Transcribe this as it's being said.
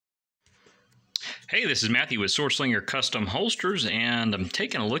Hey, this is Matthew with SwordSlinger Custom Holsters, and I'm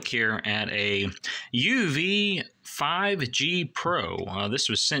taking a look here at a UV-5G Pro. This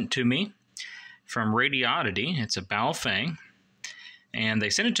was sent to me from Radioddity. It's a Baofeng, and they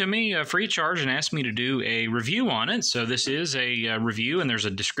sent it to me free of charge and asked me to do a review on it. So this is a review, and there's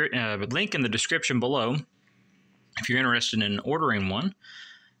a link in the description below if you're interested in ordering one.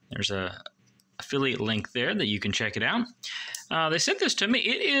 There's a affiliate link there that you can check it out. They sent this to me.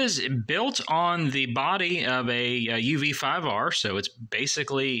 It is built on the body of a UV-5R, so it's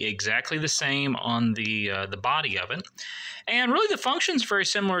basically exactly the same on the body of it. And really the function's very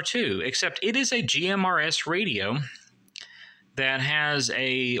similar too, except it is a GMRS radio that has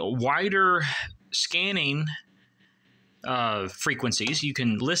a wider scanning frequencies. You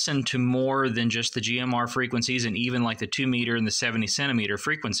can listen to more than just the GMR frequencies and even like the 2 meter and the 70 centimeter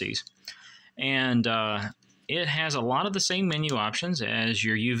frequencies. And it has a lot of the same menu options as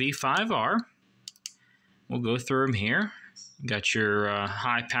your UV-5R. We'll go through them here. You got your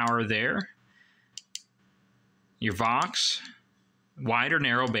high power there, your Vox, wide or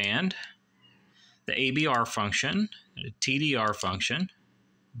narrow band, the ABR function, the TDR function,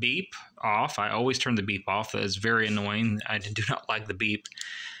 beep off. I always turn the beep off. That is very annoying. I do not like the beep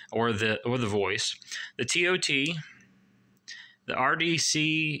or the voice. The TOT, the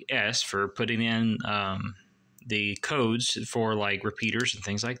RDCS for putting in the codes for like repeaters and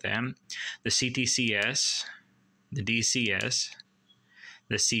things like that, the CTCS, the DCS,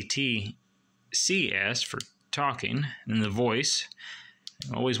 the CTCS for talking, and the voice.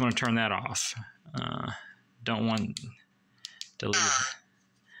 I always want to turn that off. Don't want to leave.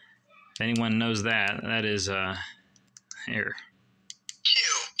 If anyone knows that, that is here. 2, 2,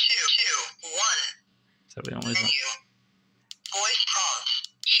 2, 1. So we don't Menu. Voice prompts.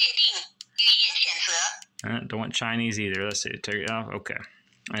 确定语言选择. Don't want Chinese either. Let's see. Take it off. Okay.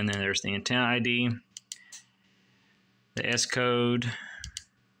 And then there's the antenna ID, the S code,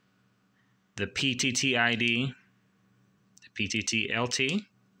 the PTT ID, the PTT LT,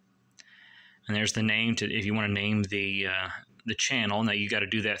 and there's the name to if you want to name the channel. Now you got to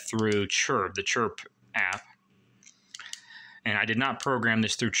do that through Chirp, the Chirp app. And I did not program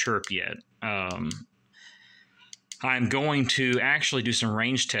this through Chirp yet. I'm going to actually do some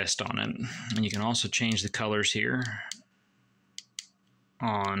range test on it. And you can also change the colors here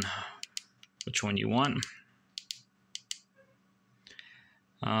on which one you want.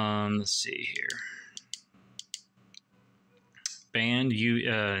 Let's see here. Band,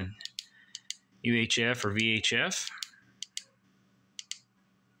 UHF or VHF.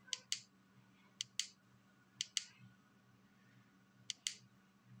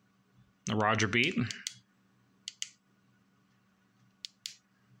 The Roger beat.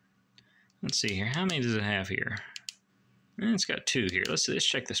 Let's see here. How many does it have here? It's got 2 here. Let's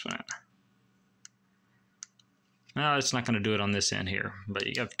check this one out. No, it's not going to do it on this end here. But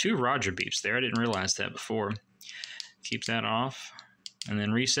you have 2 Roger beeps there. I didn't realize that before. Keep that off. And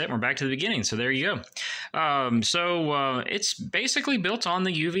then reset. We're back to the beginning. So there you go. It's basically built on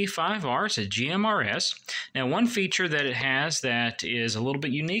the UV-5R. It's a GMRS. Now, one feature that it has that is a little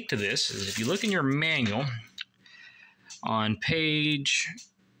bit unique to this is if you look in your manual on page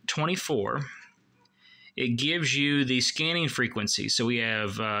 24, it gives you the scanning frequency. So we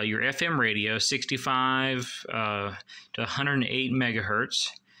have your FM radio, 65 to 108 megahertz.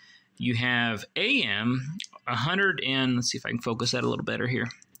 You have AM, 100 and, let's see if I can focus that a little better here.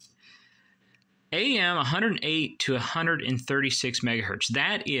 AM, 108 to 136 megahertz.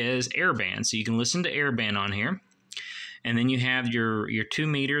 That is AIRBAND, so you can listen to AIRBAND on here. And then you have your 2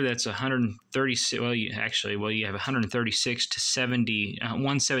 meter, that's 136, well, you have 136 to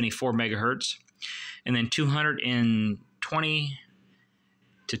 174 megahertz. And then 220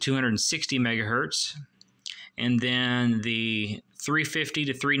 to 260 megahertz. And then the 350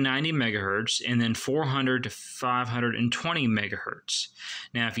 to 390 megahertz, and then 400 to 520 megahertz.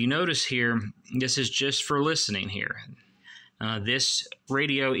 Now, if you notice here, this is just for listening here. This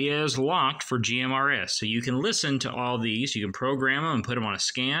radio is locked for GMRS, so you can listen to all these. You can program them and put them on a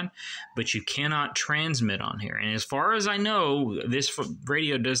scan, but you cannot transmit on here. And as far as I know, this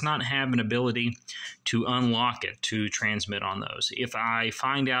radio does not have an ability to unlock it to transmit on those. If I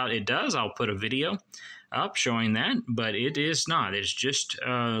find out it does, I'll put a video up showing that, but it is not. It's just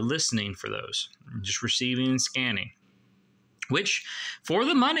listening for those, just receiving and scanning. Which, for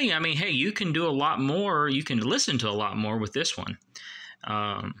the money, I mean, hey, you can do a lot more. You can listen to a lot more with this one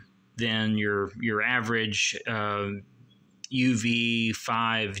than your average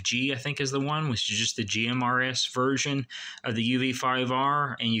UV-5G, I think is the one, which is just the GMRS version of the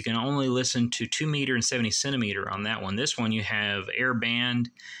UV-5R, and you can only listen to 2 meter and 70 centimeter on that one. This one you have AIRBAND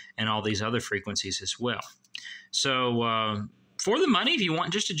and all these other frequencies as well. So for the money, if you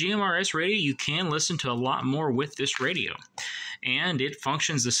want just a GMRS radio, you can listen to a lot more with this radio. And it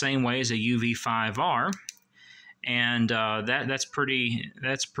functions the same way as a UV-5R. And that's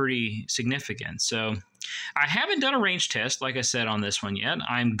pretty significant. So I haven't done a range test, like I said, on this one yet.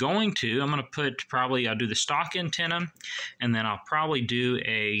 I'm going to put I'll do the stock antenna, and then I'll probably do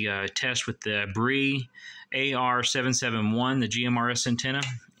a test with the BRE AR771, the GMRS antenna.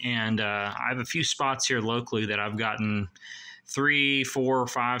 And I have a few spots here locally that I've gotten 3, 4,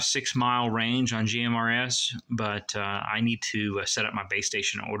 5, 6 mile range on GMRS, but I need to set up my base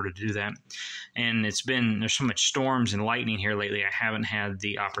station in order to do that. And there's so much storms and lightning here lately, I haven't had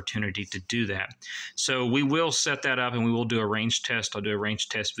the opportunity to do that. So we will set that up and we will do a range test. I'll do a range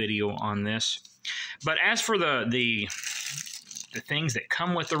test video on this. But as for the things that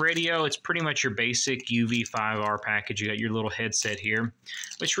come with the radio, it's pretty much your basic UV-5R package. You got your little headset here,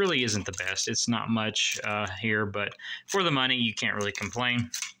 which really isn't the best. It's not much here, but for the money, you can't really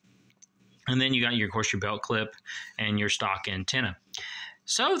complain. And then you got, of course, your belt clip and your stock antenna.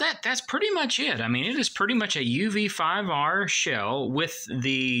 So that's pretty much it. I mean, it is pretty much a UV-5R shell with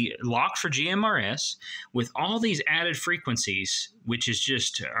the lock for GMRS, with all these added frequencies, which is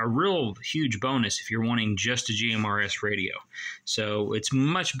just a real huge bonus if you're wanting just a GMRS radio. So it's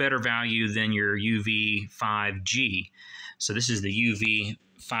much better value than your UV-5G. So this is the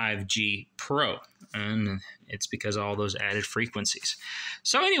UV-5G Pro, and it's because of all those added frequencies.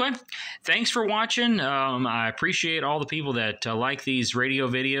 So anyway, thanks for watching. I appreciate all the people that like these radio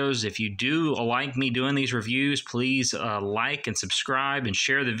videos. If you do like me doing these reviews, please like and subscribe and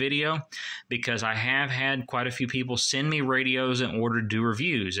share the video, because I have had quite a few people send me radios in order to do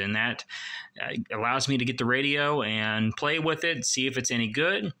reviews, and that allows me to get the radio and play with it, see if it's any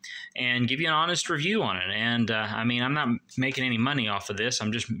good, and give you an honest review on it. And I mean, I'm not making any money off of this.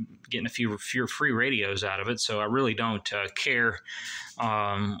 I'm just getting a few free radios out of it. So I really don't care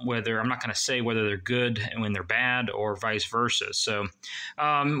whether, I'm not going to say whether they're good when they're bad or vice versa. So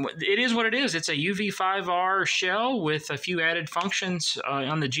it is what it is. It's a UV-5R shell with a few added functions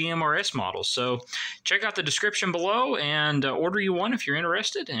on the GMRS model. So check out the description below and order you one if you're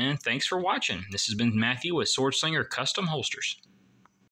interested. And thanks for watching. This has been Matthew with Swordslinger Custom Holsters.